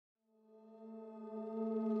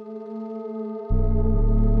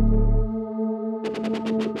Hi,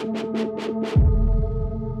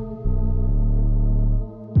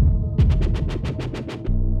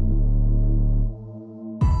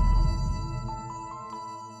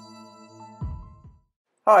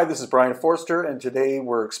 this is Brian Forster, and today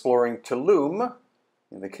we're exploring Tulum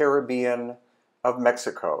in the Caribbean of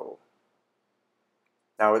Mexico.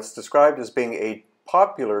 Now, it's described as being a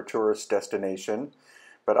popular tourist destination,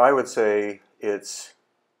 but I would say it's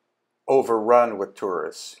overrun with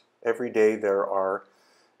tourists. Every day there are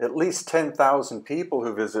at least 10,000 people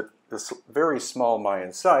who visit this very small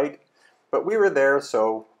Mayan site, but we were there,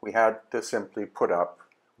 so we had to simply put up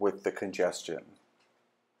with the congestion.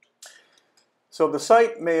 So the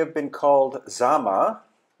site may have been called Zama,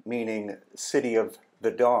 meaning City of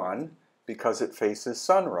the Dawn, because it faces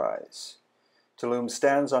sunrise. Tulum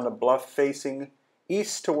stands on a bluff facing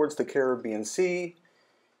east towards the Caribbean Sea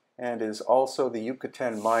and is also the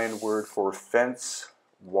Yucatan Mayan word for fence,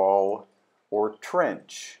 wall, or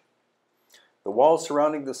trench. The walls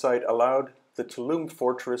surrounding the site allowed the Tulum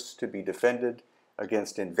fortress to be defended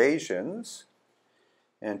against invasions,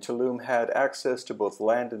 and Tulum had access to both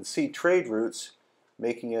land and sea trade routes,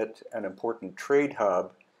 making it an important trade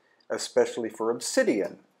hub, especially for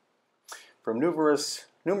obsidian. From numerous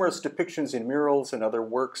depictions in murals and other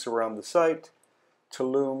works around the site,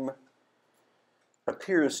 Tulum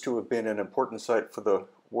appears to have been an important site for the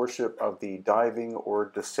worship of the diving or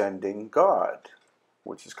descending god,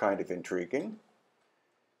 which is kind of intriguing.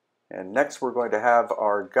 And next we're going to have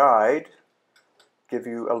our guide give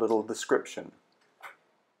you a little description.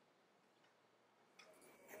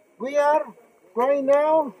 We are right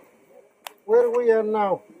now where we are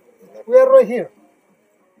now. We are right here.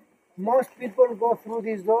 Most people go through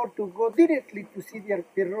this door to go directly to see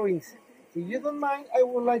the ruins. If you don't mind, I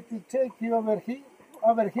would like to take you over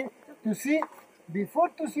here to see, before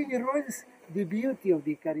to see the ruins, the beauty of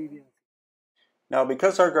the Caribbean. Now,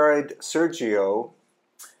 because our guide Sergio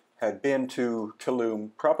had been to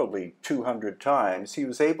Tulum probably 200 times, he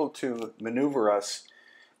was able to maneuver us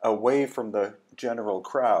away from the general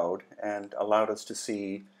crowd and allowed us to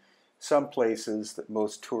see some places that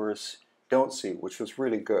most tourists don't see, which was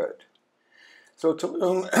really good. So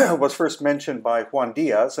Tulum was first mentioned by Juan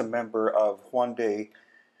Diaz, a member of Juan de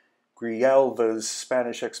Grijalva's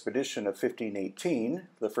Spanish expedition of 1518,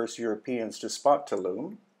 the first Europeans to spot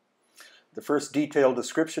Tulum. The first detailed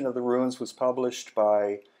description of the ruins was published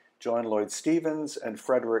by John Lloyd Stephens and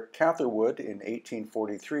Frederick Catherwood in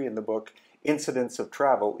 1843 in the book Incidents of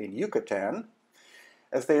Travel in Yucatan.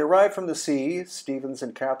 As they arrived from the sea, Stephens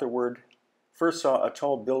and Catherwood first saw a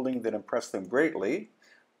tall building that impressed them greatly,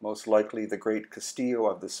 most likely the great Castillo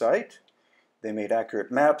of the site. They made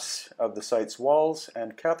accurate maps of the site's walls,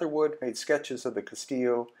 and Catherwood made sketches of the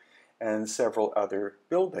Castillo and several other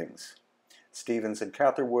buildings. Stephens and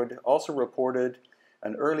Catherwood also reported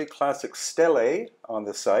an early classic stele on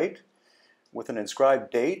the site, with an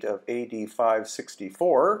inscribed date of AD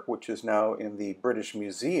 564, which is now in the British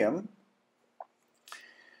Museum.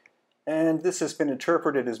 And this has been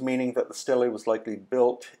interpreted as meaning that the stele was likely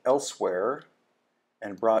built elsewhere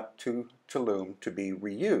and brought to Tulum to be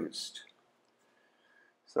reused.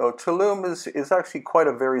 So Tulum is actually quite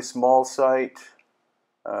a very small site.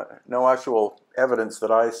 No actual evidence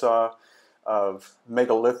that I saw of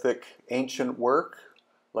megalithic ancient work,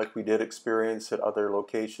 like we did experience at other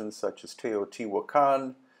locations such as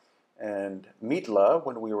Teotihuacan and Mitla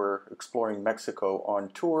when we were exploring Mexico on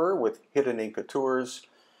tour with Hidden Inca Tours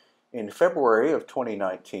in February of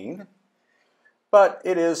 2019. But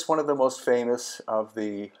it is one of the most famous of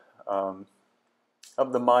the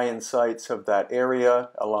Mayan sites of that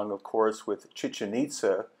area, along of course with Chichen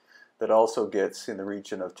Itza, that also gets in the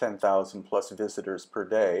region of 10,000 plus visitors per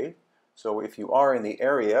day. So if you are in the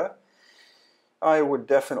area, I would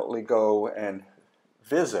definitely go and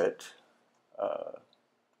visit.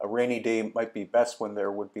 A rainy day might be best when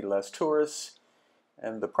there would be less tourists.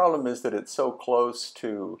 And the problem is that it's so close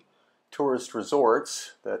to tourist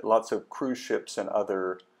resorts that lots of cruise ships and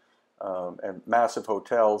other and massive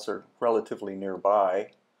hotels are relatively nearby.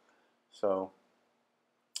 So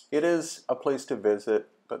it is a place to visit,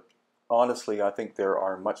 but honestly, I think there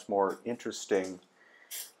are much more interesting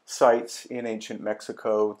sites in ancient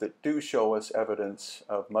Mexico that do show us evidence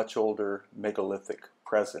of much older megalithic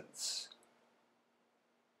presence.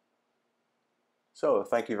 So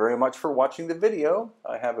thank you very much for watching the video.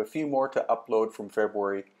 I have a few more to upload from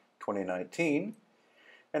February 2019.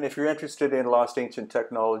 And if you're interested in Lost Ancient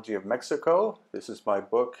Technology of Mexico, this is my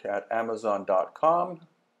book at Amazon.com.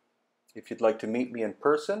 If you'd like to meet me in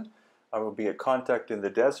person, I will be at Contact in the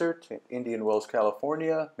Desert in Indian Wells,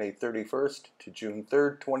 California, May 31st to June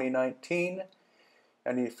 3rd, 2019.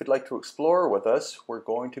 And if you'd like to explore with us, we're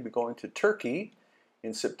going to be going to Turkey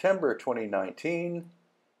in September 2019,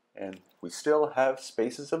 and we still have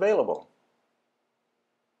spaces available.